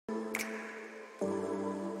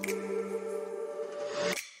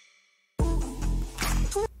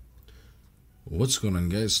What's going on,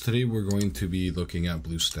 guys? Today we're going to be looking at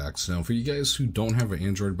Bluestacks. Now, for you guys who don't have an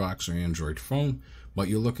Android box or Android phone, but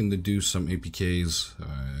you're looking to do some APKs,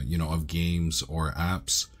 of games or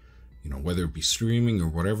apps, whether it be streaming or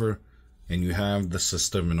whatever, and you have the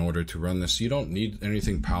system in order to run this, you don't need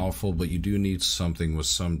anything powerful, but you do need something with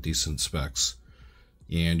some decent specs.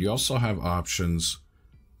 And you also have options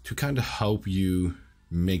to kind of help you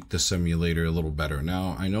make this emulator a little better.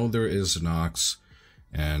 Now, I know there is Nox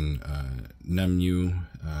and Nemu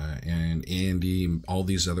and Andy, all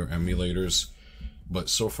these other emulators, but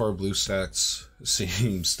so far Bluestacks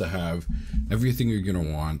seems to have everything you're going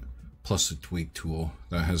to want, plus a tweak tool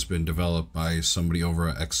that has been developed by somebody over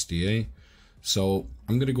at XDA. So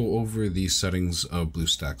I'm going to go over the settings of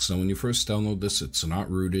Bluestacks. So when you first download this, it's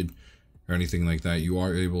not rooted or anything like that. You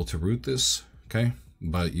are able to root this, okay?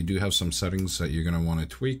 But you do have some settings that you're going to want to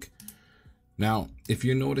tweak. Now, if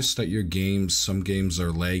you notice that your games, some games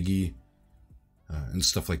are laggy and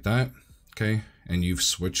stuff like that, okay, and you've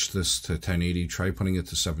switched this to 1080, try putting it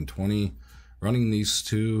to 720. Running these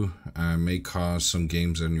two may cause some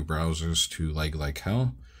games in your browsers to lag like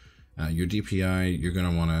hell. Your DPI, you're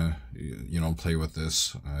going to want to, play with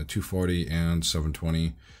this. 240 and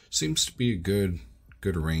 720 seems to be a good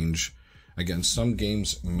range. Again, some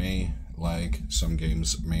games may lag, some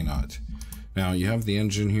games may not. Now you have the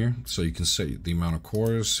engine here, so you can set the amount of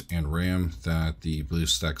cores and RAM that the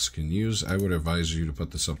Bluestacks can use. I would advise you to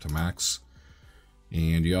put this up to max.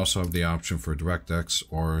 And you also have the option for DirectX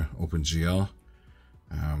or OpenGL.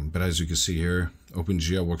 But as you can see here,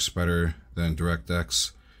 OpenGL works better than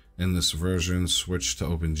DirectX in this version. Switch to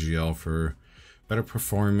OpenGL for better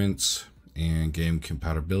performance and game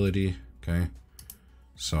compatibility, okay?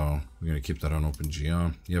 So we're going to keep that on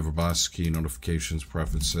OpenGL. You have a boss key, notifications,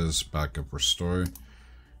 preferences, backup, restore,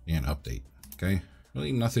 and update. Okay,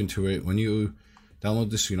 really nothing to it. When you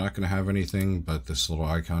download this, you're not going to have anything but this little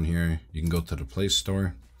icon here. You can go to the Play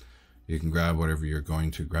Store. You can grab whatever you're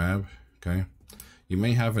going to grab. Okay, you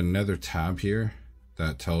may have another tab here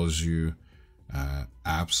that tells you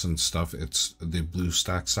apps and stuff. It's the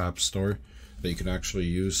Bluestacks App Store that you can actually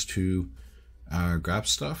use to grab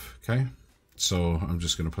stuff. Okay. So I'm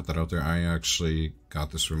just going to put that out there. I actually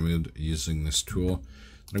got this removed using this tool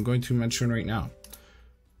that I'm going to mention right now.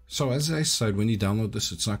 So as I said, when you download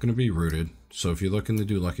this, it's not going to be rooted. So if you're looking to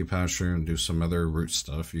do Lucky Pasture and do some other root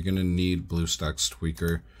stuff, you're going to need Bluestacks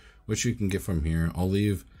Tweaker, which you can get from here. I'll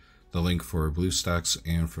leave the link for Bluestacks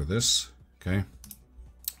and for this. Okay.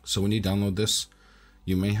 So when you download this,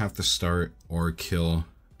 you may have to start or kill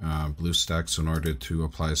Bluestacks in order to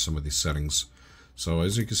apply some of these settings. So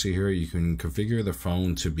as you can see here, you can configure the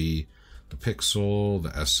phone to be the Pixel, the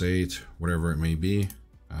S8, whatever it may be.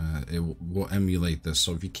 It will emulate this.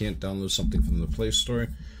 So if you can't download something from the Play Store,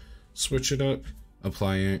 switch it up,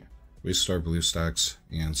 apply it, restart Bluestacks,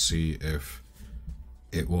 and see if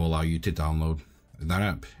it will allow you to download that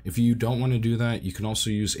app. If you don't want to do that, you can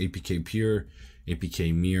also use APK Pure,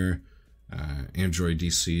 APK Mirror, Android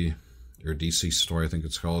DC, or DC Store, I think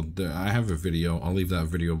it's called. I have a video. I'll leave that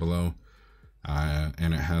video below.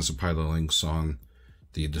 And it has a pile of links on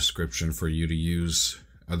the description for you to use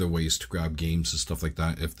other ways to grab games and stuff like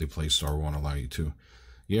that if the Play Store won't allow you to.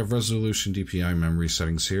 You have resolution, DPI, memory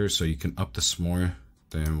settings here, so you can up this more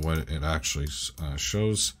than what it actually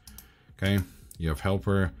shows. Okay, you have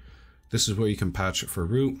helper. This is where you can patch it for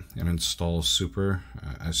root and install super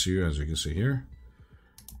SU, as you can see here.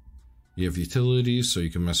 You have utilities, so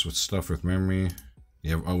you can mess with stuff with memory.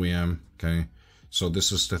 You have OEM, okay. So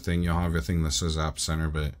this is the thing, you'll have everything that says App Center,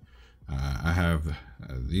 but I have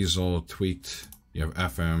these all tweaked. You have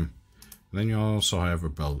FM, and then you also have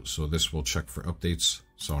About, so this will check for updates,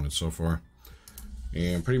 so on and so forth.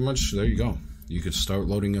 And pretty much there you go. You could start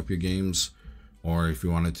loading up your games, or if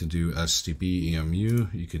you wanted to do STB EMU,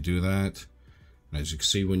 you could do that. And as you can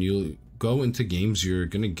see, when you go into games, you're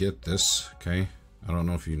gonna get this, okay? I don't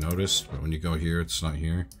know if you noticed, but when you go here, it's not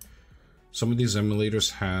here. Some of these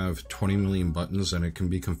emulators have 20 million buttons, and it can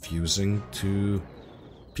be confusing to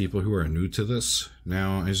people who are new to this.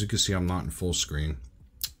 Now, as you can see, I'm not in full screen.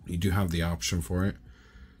 You do have the option for it.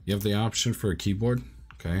 You have the option for a keyboard,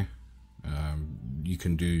 okay? You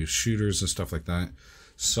can do shooters and stuff like that.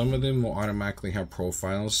 Some of them will automatically have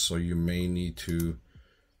profiles, so you may need to,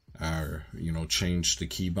 change the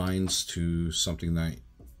keybinds to something that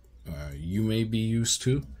you may be used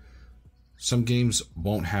to. Some games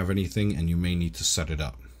won't have anything, and you may need to set it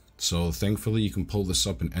up. So thankfully, you can pull this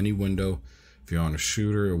up in any window. If you're on a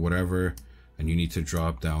shooter or whatever, and you need to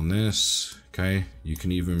drop down this, okay? You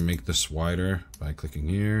can even make this wider by clicking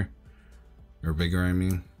here, or bigger, I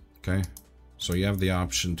mean, okay? So you have the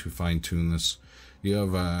option to fine tune this. You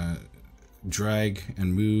have drag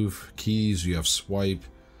and move keys, you have swipe,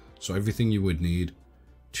 so everything you would need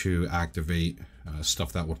to activate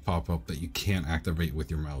stuff that would pop up that you can't activate with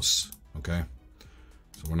your mouse. Okay,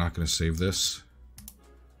 so we're not going to save this.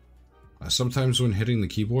 Sometimes when hitting the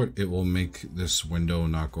keyboard, it will make this window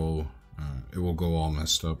not go, it will go all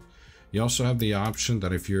messed up. You also have the option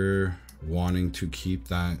that if you're wanting to keep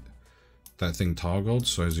that thing toggled,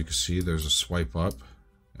 so as you can see, there's a swipe up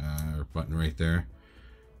button right there.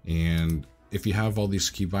 And if you have all these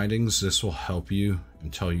key bindings, this will help you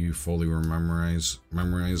until you fully memorize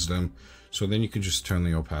them. So then you can just turn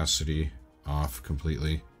the opacity off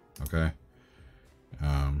completely. Okay.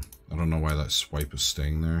 I don't know why that swipe is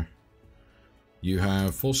staying there. You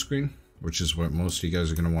have full screen, which is what most of you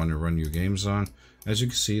guys are going to want to run your games on. As you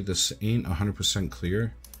can see, this ain't 100%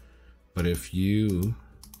 clear, but if you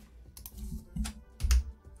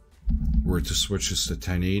were to switch this to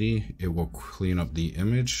 1080, it will clean up the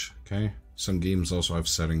image. Okay, some games also have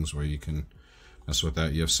settings where you can mess with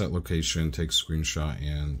that. You have set location, take screenshot,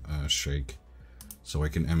 and shake, so I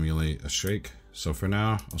can emulate a shake. So for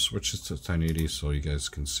now, I'll switch this to 1080 so you guys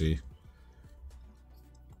can see.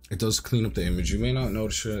 It does clean up the image. You may not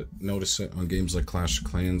notice it on games like Clash of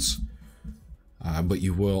Clans, but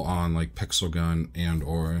you will on like Pixel Gun and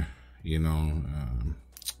or, you know,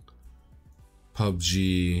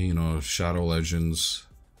 PUBG, you know, Shadow Legends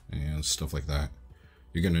and stuff like that.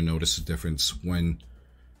 You're going to notice a difference when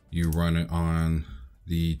you run it on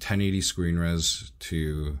the 1080 screen res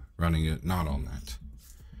to running it not on that.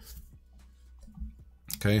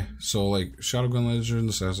 Okay, so like Shadow Gun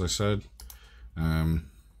Legends, as I said,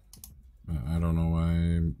 I don't know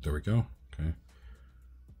why. There we go. Okay.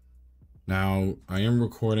 Now I am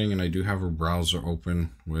recording and I do have a browser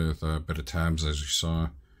open with a bit of tabs, as you saw.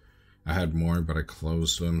 I had more, but I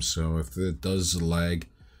closed them. So if it does lag,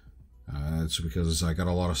 it's because I got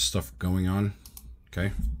a lot of stuff going on.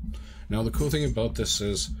 Okay. Now the cool thing about this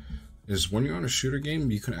is when you're on a shooter game,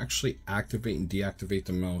 you can actually activate and deactivate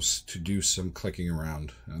the mouse to do some clicking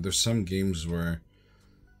around. There's some games where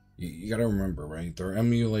you gotta remember, right? They're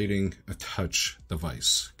emulating a touch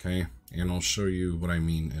device, okay? And I'll show you what I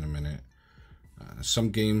mean in a minute.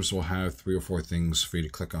 Some games will have 3 or 4 things for you to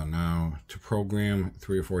click on now. To program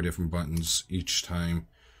 3 or 4 different buttons each time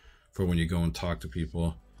for when you go and talk to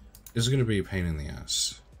people is gonna be a pain in the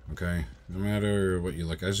ass, okay? No matter what you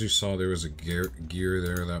look. As you saw, there was a gear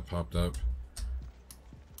there that popped up.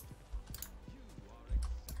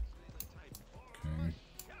 Okay.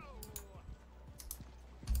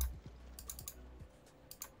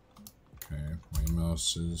 Okay, my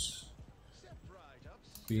mouse is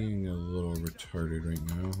being a little retarded right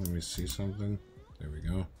now. Let me see something. There we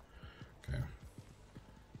go. Okay.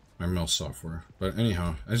 My mouse software. But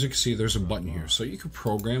anyhow, as you can see, there's a button here. So you could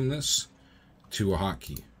program this to a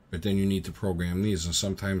hotkey. But then you need to program these. And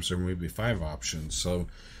sometimes there may be 5 options. So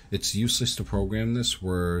it's useless to program this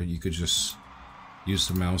where you could just use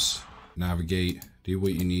the mouse, navigate, do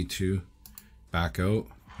what you need to, back out.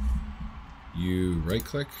 You right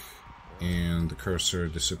click, and the cursor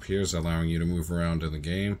disappears, allowing you to move around in the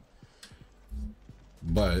game.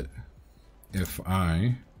 But if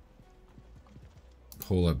I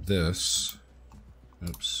pull up this,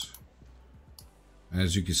 oops,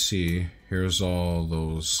 as you can see, here's all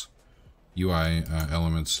those UI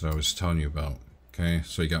elements that I was telling you about. Okay,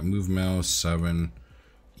 so you got move mouse, 7,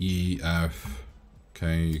 E, F.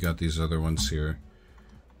 Okay, you got these other ones here.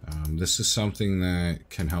 This is something that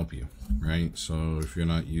can help you, right? So if you're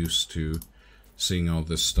not used to seeing all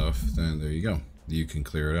this stuff, then there you go. You can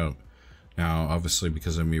clear it out. Now, obviously,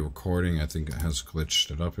 because of me recording, I think it has glitched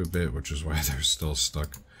it up a bit, which is why they're still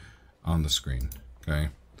stuck on the screen, okay?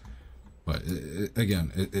 But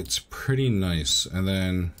again, it's pretty nice. And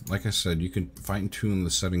then, like I said, you can fine-tune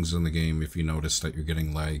the settings in the game if you notice that you're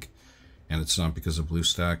getting lag, and it's not because of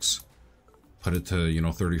Bluestacks. Put it to, you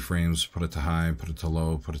know, 30 frames, put it to high, put it to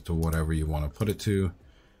low, put it to whatever you want to put it to.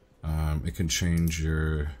 It can change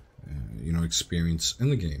your, you know, experience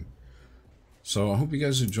in the game. So I hope you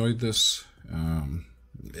guys enjoyed this.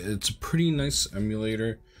 It's a pretty nice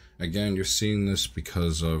emulator. Again, you're seeing this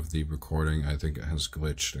because of the recording. I think it has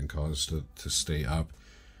glitched and caused it to stay up.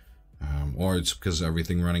 Or it's because of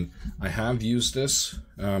everything running. I have used this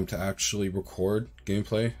to actually record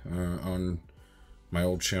gameplay on my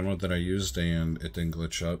old channel that I used, and it didn't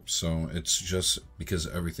glitch up. So it's just because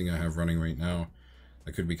everything I have running right now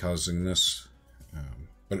that could be causing this.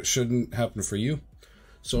 But it shouldn't happen for you.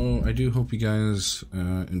 So I do hope you guys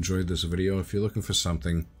enjoyed this video. If you're looking for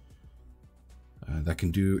something that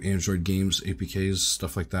can do Android games, APKs,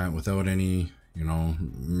 stuff like that without any, you know,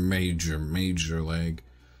 major lag,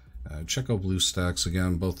 check out Bluestacks.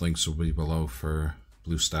 Again, both links will be below for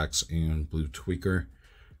Bluestacks and Blue Tweaker.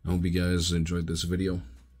 I hope you guys enjoyed this video.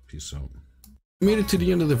 Peace out. Made it to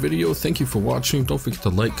the end of the video. Thank you for watching. Don't forget to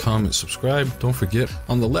like, comment, subscribe. Don't forget,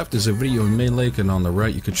 on the left is a video you may like, and on the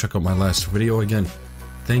right you can check out my last video. Again,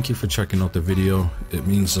 thank you for checking out the video. It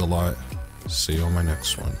means a lot. See you on my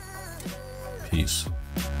next one. Peace.